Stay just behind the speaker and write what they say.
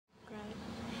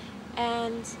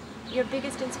And your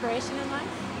biggest inspiration in life?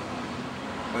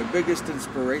 My biggest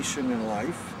inspiration in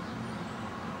life,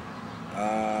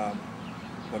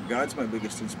 well, God's my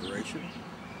biggest inspiration.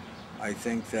 I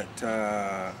think that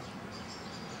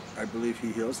I believe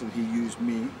He heals, and He used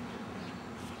me,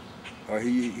 or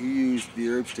He used the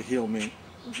herbs to heal me.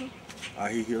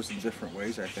 He heals in different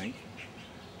ways, I think,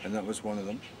 and that was one of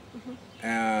them.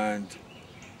 And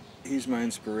He's my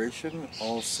inspiration.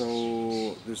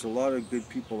 Also, there's a lot of good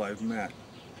people I've met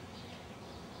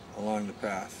along the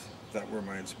path that were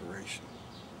my inspiration.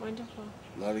 Wonderful.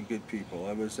 A lot of good people.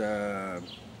 I was a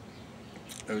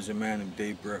man named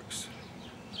Dave Brooks,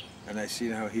 and I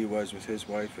seen how he was with his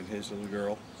wife and his little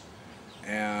girl,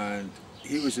 and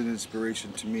he was an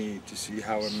inspiration to me to see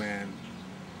how a man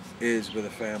is with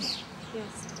a family.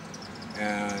 Yes.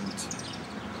 And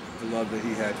the love that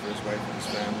he had for his wife and his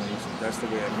family, that's the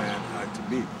way a man had to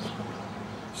be.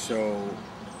 So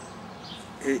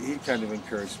he kind of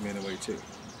encouraged me in a way too.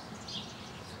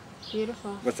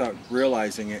 Beautiful. Without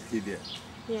realizing it, he did.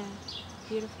 Yeah,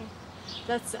 beautiful.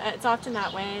 It's often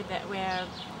that way, that where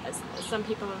some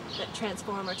people that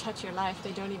transform or touch your life,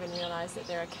 they don't even realize that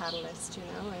they're a catalyst, you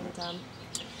know. And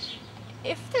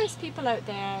if there's people out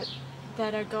there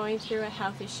that are going through a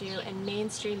health issue and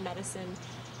mainstream medicine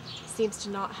seems to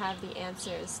not have the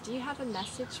answers, do you have a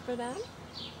message for them?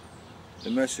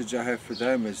 The message I have for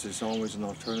them is there's always an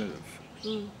alternative.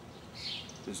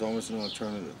 There's always an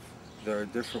alternative. There are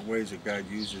different ways that God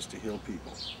uses to heal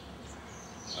people.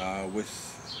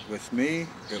 With me,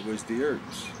 it was the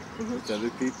herbs. With other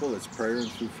people, it's prayer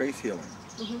and through faith healing,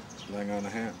 laying on the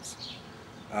hands.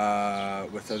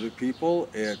 With other people,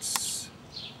 it's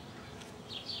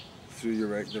through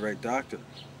the right doctor.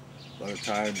 A lot of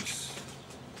times,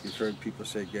 you've heard people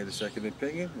say, get a second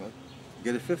opinion. Well,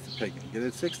 get a fifth opinion, get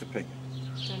a sixth opinion.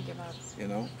 Don't give up. You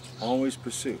know, always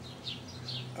pursue.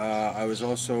 I was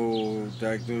also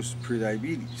diagnosed with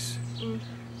pre-diabetes,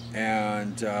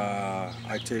 and I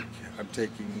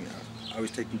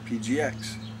was taking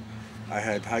PGX. I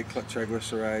had high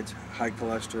triglycerides, high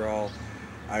cholesterol.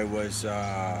 I was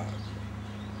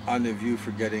on the view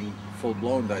for getting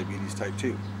full-blown diabetes type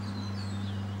 2.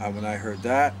 When I heard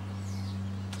that,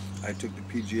 I took the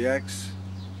PGX,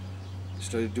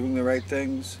 started doing the right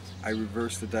things. I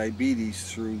reversed the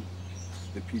diabetes through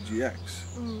the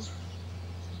PGX.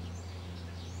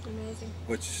 Amazing.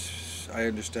 Which I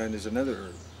understand is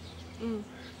another herb.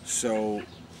 So,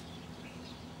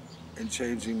 in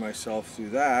changing myself through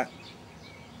that,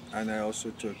 and I also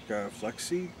took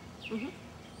flaxseed. You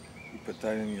put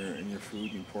that in your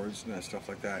food, your porridge, and that stuff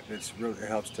like that. It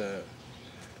helps to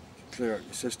clear out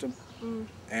your system.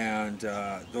 And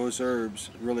those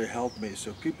herbs really help me.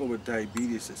 So people with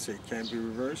diabetes that say it can't be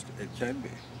reversed, it can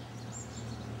be.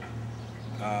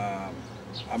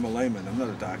 I'm a layman, I'm not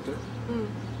a doctor.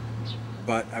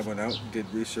 But I went out, did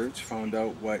research, found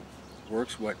out what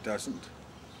works, what doesn't,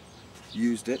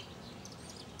 used it,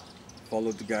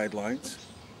 followed the guidelines,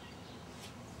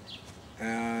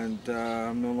 and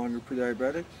I'm no longer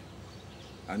pre-diabetic.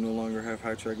 I no longer have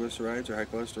high triglycerides or high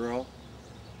cholesterol.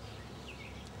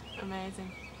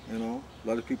 Amazing. You know, a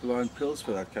lot of people are on pills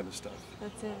for that kind of stuff.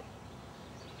 That's it.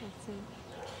 That's it.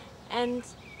 And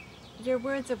your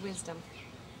words of wisdom.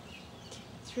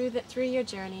 Through your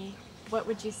journey, what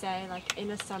would you say, like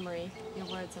in a summary, your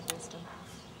words of wisdom?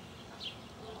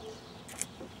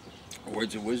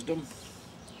 Words of wisdom?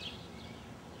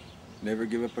 Never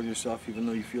give up on yourself even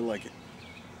though you feel like it.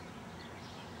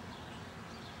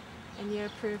 And you're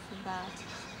proof of that.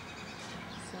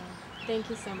 So, thank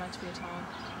you so much for your time.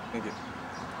 Thank you.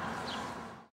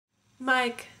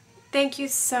 Mike, thank you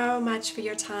so much for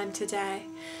your time today.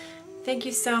 Thank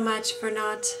you so much for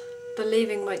not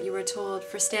believing what you were told,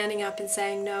 for standing up and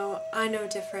saying, no, I know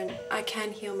different. I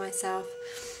can heal myself.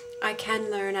 I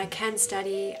can learn. I can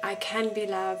study. I can be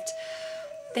loved.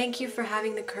 Thank you for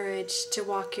having the courage to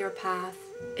walk your path.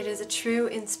 It is a true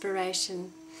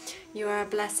inspiration. You are a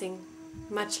blessing.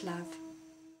 Much love.